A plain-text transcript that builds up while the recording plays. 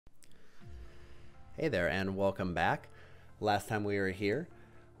Hey there and welcome back. Last time we were here,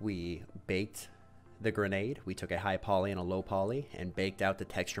 we baked the grenade. We took a high poly and a low poly and baked out the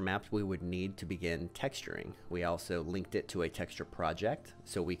texture maps we would need to begin texturing. We also linked it to a texture project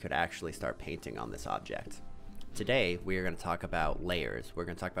so we could actually start painting on this object. Today, we are going to talk about layers. We're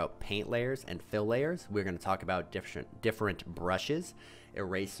going to talk about paint layers and fill layers. We're going to talk about different brushes,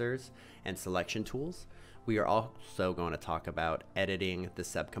 erasers, and selection tools. We are also going to talk about editing the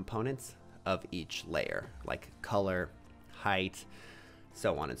subcomponents of each layer, like color, height,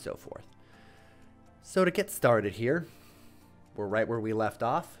 so on and so forth. So to get started here, we're right where we left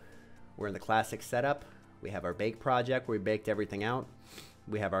off. We're in the classic setup. We have our bake project where we baked everything out.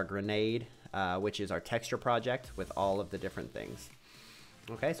 We have our grenade, which is our texture project with all of the different things.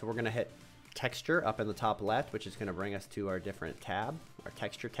 Okay, so we're gonna hit texture up in the top left, which is gonna bring us to our different tab, our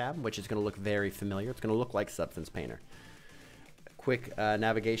texture tab, which is gonna look very familiar. It's gonna look like Substance Painter. Quick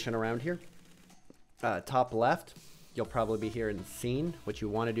navigation around here. Top left, you'll probably be here in scene. What you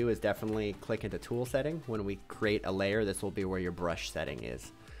want to do is definitely click into tool setting. When we create a layer, this will be where your brush setting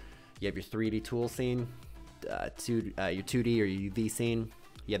is. You have your 3D tool scene, your 2D or your UV scene.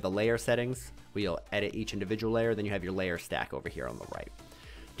 You have the layer settings where you'll edit each individual layer. Then you have your layer stack over here on the right.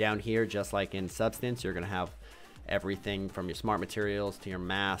 Down here, just like in Substance, you're going to have everything from your smart materials to your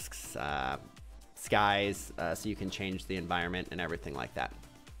masks, skies, so you can change the environment and everything like that.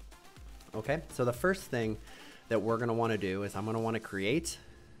 Okay, so the first thing that we're going to want to do is I'm going to want to create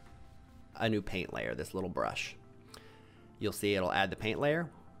a new paint layer, this little brush. You'll see it'll add the paint layer.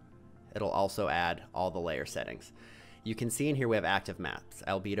 It'll also add all the layer settings. You can see in here we have active maps: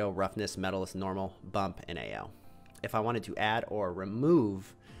 albedo, roughness, metalist, normal, bump, and AO. If I wanted to add or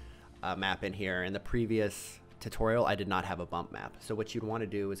remove a map in here, in the previous tutorial I did not have a bump map. So what you'd want to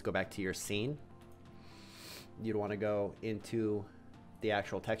do is go back to your scene. You'd want to go into the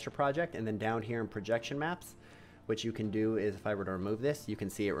actual texture project, and then down here in projection maps, what you can do is, if I were to remove this, you can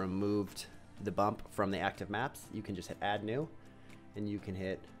see it removed the bump from the active maps. You can just hit add new and you can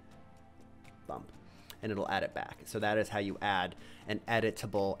hit bump and it'll add it back. So that is how you add an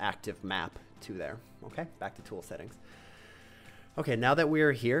editable active map to there. Okay, back to tool settings. Okay, now that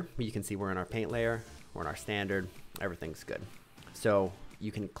we're here, you can see we're in our paint layer, we're in our standard, everything's good. So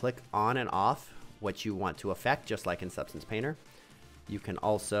you can click on and off what you want to affect, just like in Substance Painter. You can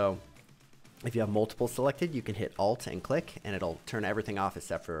also, if you have multiple selected, you can hit Alt and click and it'll turn everything off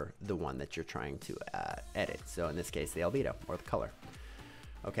except for the one that you're trying to edit. So in this case, the albedo or the color.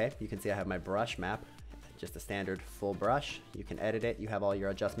 Okay, you can see I have my brush map, just a standard full brush. You can edit it. You have all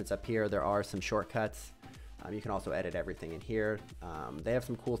your adjustments up here. There are some shortcuts. You can also edit everything in here. They have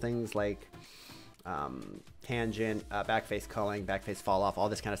some cool things like tangent, backface culling, backface fall off, all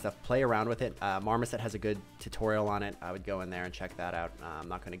this kind of stuff. Play around with it. Marmoset has a good tutorial on it. I would go in there and check that out. I'm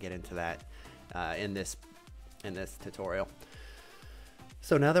not going to get into that in this tutorial.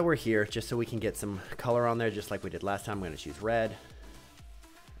 So now that we're here, just so we can get some color on there, just like we did last time, I'm going to choose red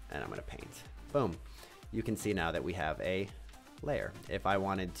and I'm going to paint. Boom. You can see now that we have a layer. If I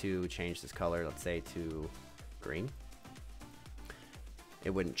wanted to change this color, let's say to green, it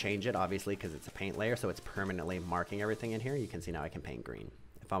wouldn't change it, obviously, because it's a paint layer, so it's permanently marking everything in here. You can see now I can paint green.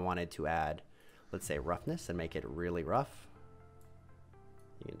 If I wanted to add, let's say, roughness and make it really rough,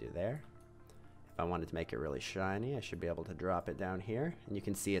 you can do there. If I wanted to make it really shiny, I should be able to drop it down here, and you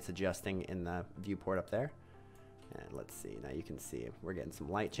can see it's adjusting in the viewport up there. And let's see, now you can see we're getting some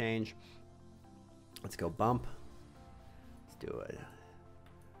light change. Let's go bump. Let's do it.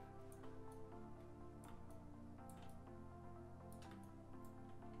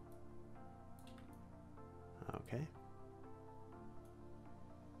 Okay.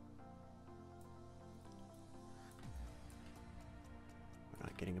 We're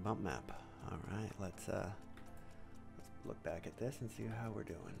not getting a bump map. All right, let's look back at this and see how we're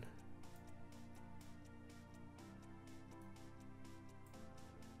doing.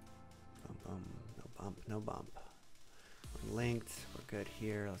 Bump, no bump, no bump. We're linked. We're good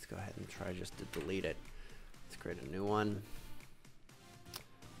here. Let's go ahead and try just to delete it. Let's create a new one. So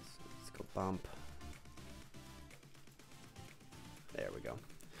let's go bump. There we go.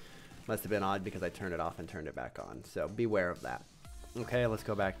 Must have been odd because I turned it off and turned it back on. So beware of that. Okay, let's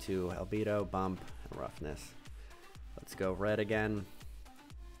go back to albedo, bump, and roughness. Let's go red again.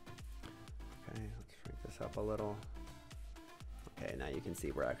 Okay, let's shrink this up a little. Okay, now you can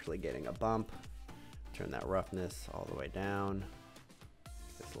see we're actually getting a bump. Turn that roughness all the way down.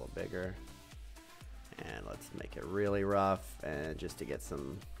 Make this a little bigger. And let's make it really rough, and just to get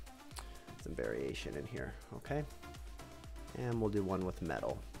some variation in here. Okay. And we'll do one with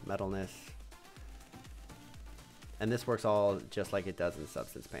metalness. And this works all just like it does in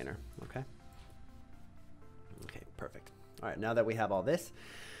Substance Painter, okay? Perfect. All right, now that we have all this,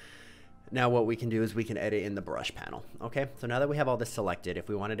 now what we can do is we can edit in the brush panel. Okay, so now that we have all this selected, if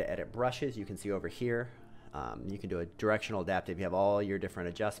we wanted to edit brushes, you can see over here, you can do a directional adaptive. You have all your different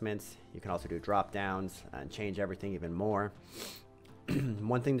adjustments. You can also do drop downs and change everything even more.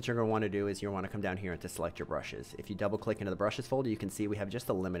 One thing that you're going to want to do is you want to come down here and to select your brushes. If you double click into the brushes folder, you can see we have just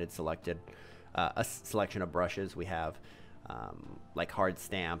a limited a selection of brushes. We have like hard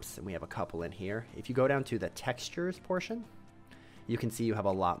stamps, and we have a couple in here. If you go down to the textures portion, you can see you have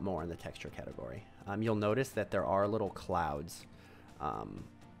a lot more in the texture category. You'll notice that there are little clouds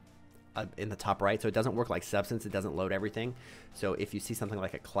in the top right, so it doesn't work like Substance. It doesn't load everything. So if you see something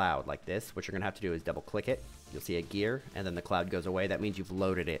like a cloud like this, what you're gonna have to do is double click it. You'll see a gear, and then the cloud goes away. That means you've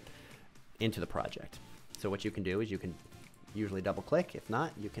loaded it into the project. So what you can do is you can usually double click. If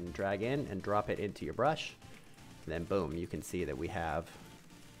not, you can drag in and drop it into your brush. Then boom, you can see that we have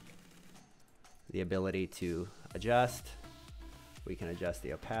the ability to adjust. We can adjust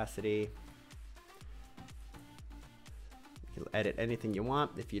the opacity. You can edit anything you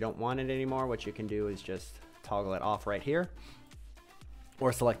want. If you don't want it anymore, what you can do is just toggle it off right here,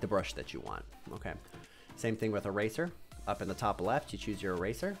 or select the brush that you want. Okay. Same thing with eraser. Up in the top left, you choose your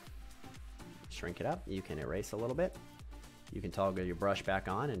eraser. Shrink it up. You can erase a little bit. You can toggle your brush back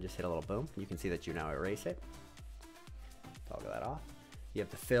on and just hit a little boom. You can see that you now erase it. Toggle that off. You have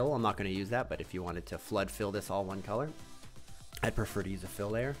the fill. I'm not going to use that, but if you wanted to flood fill this all one color, I'd prefer to use a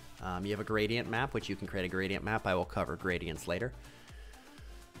fill layer. You have a gradient map, which you can create a gradient map. I will cover gradients later.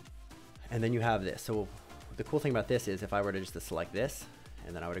 And then you have this. So the cool thing about this is if I were to just select this,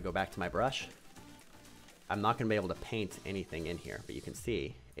 and then I were to go back to my brush, I'm not going to be able to paint anything in here, but you can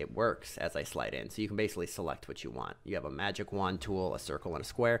see it works as I slide in. So you can basically select what you want. You have a magic wand tool, a circle, and a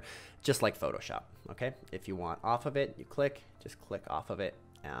square, just like Photoshop. Okay. If you want off of it, you just click off of it,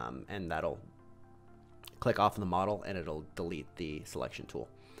 and that'll click off of the model, and it'll delete the selection tool.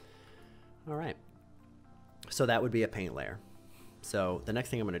 All right. So that would be a paint layer. So the next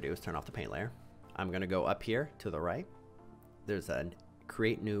thing I'm going to do is turn off the paint layer. I'm going to go up here to the right. There's a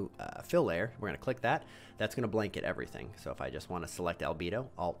create new fill layer. We're going to click that. That's going to blanket everything. So if I just want to select albedo,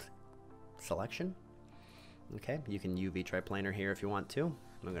 alt selection. Okay, you can UV triplanar here if you want to.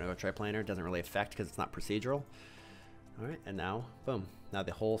 I'm going to go triplanar. It doesn't really affect because it's not procedural. All right, and now boom. Now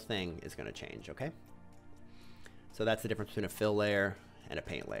the whole thing is going to change. Okay. So that's the difference between a fill layer and a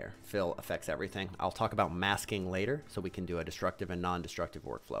paint layer. Fill affects everything. I'll talk about masking later, so we can do a destructive and non-destructive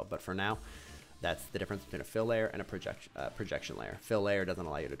workflow. But for now, that's the difference between a fill layer and a projection layer. Fill layer doesn't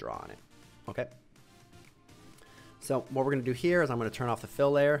allow you to draw on it. Okay. So what we're going to do here is I'm going to turn off the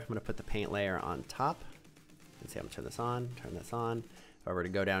fill layer. I'm going to put the paint layer on top. You can see I'm going to turn this on. If I were to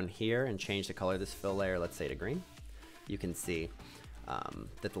go down here and change the color of this fill layer, let's say to green, you can see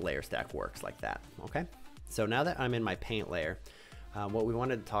that the layer stack works like that. Okay. So now that I'm in my paint layer, what we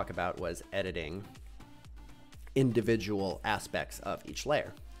wanted to talk about was editing individual aspects of each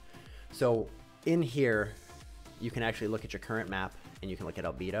layer. So in here, you can actually look at your current map, and you can look at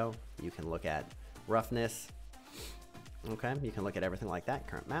albedo, you can look at roughness, okay? You can look at everything like that,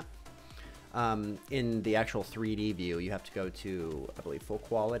 current map. In the actual 3D view, you have to go to, I believe, full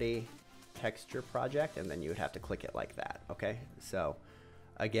quality texture project, and then you would have to click it like that, okay? So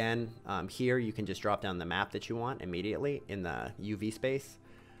again, here you can just drop down the map that you want immediately in the UV space,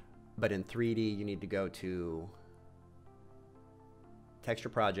 but in 3D, you need to go to texture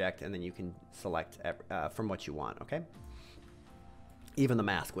project, and then you can select from what you want, okay? Even the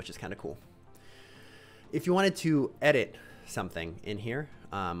mask, which is kind of cool. If you wanted to edit something in here,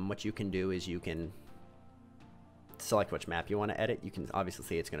 what you can do is you can select which map you want to edit. You can obviously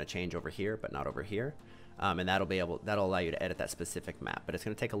see it's going to change over here, but not over here. And that'll allow you to edit that specific map, but it's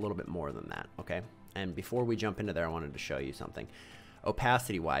going to take a little bit more than that, okay? And before we jump into there, I wanted to show you something.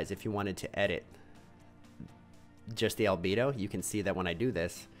 Opacity wise, if you wanted to edit just the albedo, you can see that when I do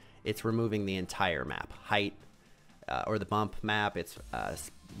this, it's removing the entire map, height, or the bump map, it's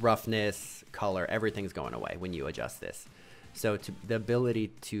roughness, color, everything's going away when you adjust this. So the ability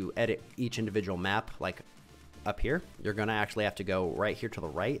to edit each individual map, like up here, you're gonna actually have to go right here to the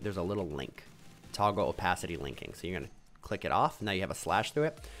right. There's a little link, toggle opacity linking. So you're gonna click it off. Now you have a slash through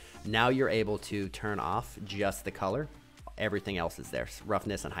it. Now you're able to turn off just the color. Everything else is there,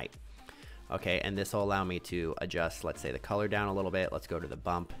 roughness and height. Okay, and this will allow me to adjust, let's say, the color down a little bit. Let's go to the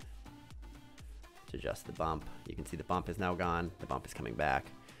bump. To adjust the bump. You can see the bump is now gone. The bump is coming back.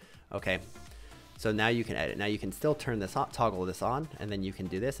 Okay, so now you can edit. Now you can still turn this on, toggle this on, and then you can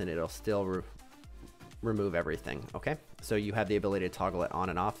do this, and it'll still remove everything. Okay, so you have the ability to toggle it on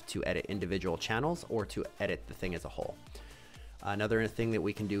and off to edit individual channels or to edit the thing as a whole. Another thing that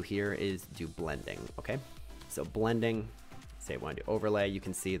we can do here is do blending. Okay, So blending, say we want to do overlay, you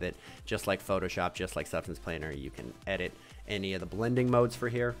can see that just like Photoshop, just like Substance Painter, you can edit any of the blending modes for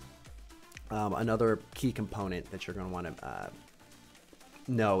here. Another key component that you're going to want to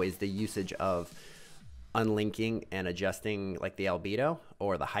know is the usage of unlinking and adjusting like the albedo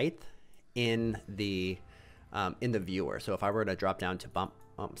or the height in the viewer. So if I were to drop down to bump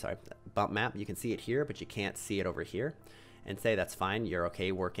map, you can see it here, but you can't see it over here. And say that's fine, you're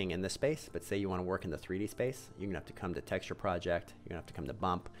okay working in this space, but say you want to work in the 3D space, you're gonna have to come to texture project, you're gonna have to come to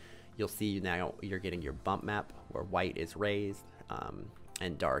bump. You'll see now you're getting your bump map where white is raised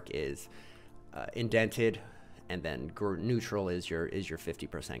and dark is indented, and then neutral is your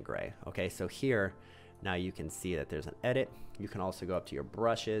 50% gray. Okay, so here now you can see that there's an edit. You can also go up to your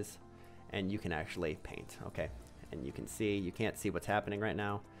brushes and you can actually paint. Okay, and you can see, you can't see what's happening right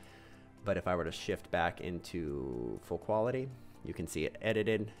now, but if I were to shift back into full quality, you can see it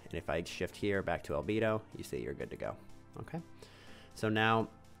edited. And if I shift here back to albedo, you see you're good to go. Okay, so now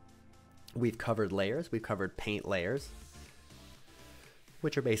we've covered layers. We've covered paint layers,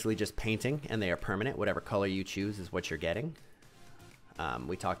 which are basically just painting, and they are permanent. Whatever color you choose is what you're getting.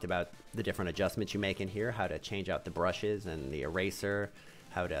 We talked about the different adjustments you make in here, how to change out the brushes and the eraser,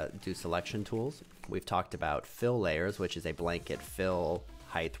 how to do selection tools. We've talked about fill layers, which is a blanket fill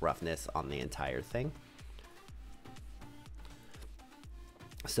height, roughness on the entire thing.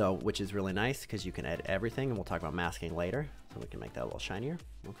 So, which is really nice because you can edit everything, and we'll talk about masking later, so we can make that a little shinier.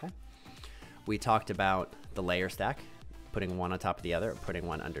 Okay. We talked about the layer stack, putting one on top of the other, putting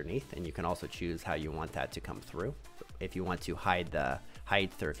one underneath, and you can also choose how you want that to come through. If you want to hide the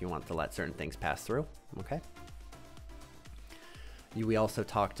height, or if you want to let certain things pass through. Okay. We also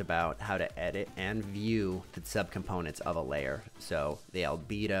talked about how to edit and view the subcomponents of a layer. So the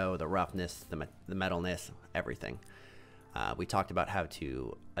albedo, the roughness, the metalness, everything. We talked about how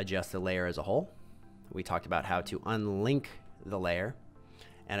to adjust the layer as a whole. We talked about how to unlink the layer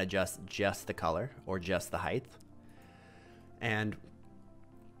and adjust just the color or just the height. And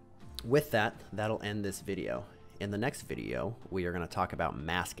with that, that'll end this video. In the next video, we are going to talk about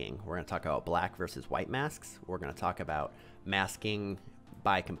masking. We're going to talk about black versus white masks. We're going to talk about masking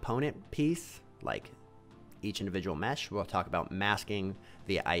by component piece, like each individual mesh. We'll talk about masking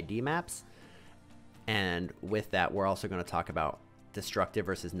via ID maps. And with that, we're also going to talk about destructive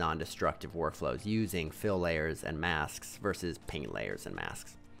versus non-destructive workflows using fill layers and masks versus paint layers and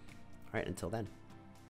masks. All right, until then.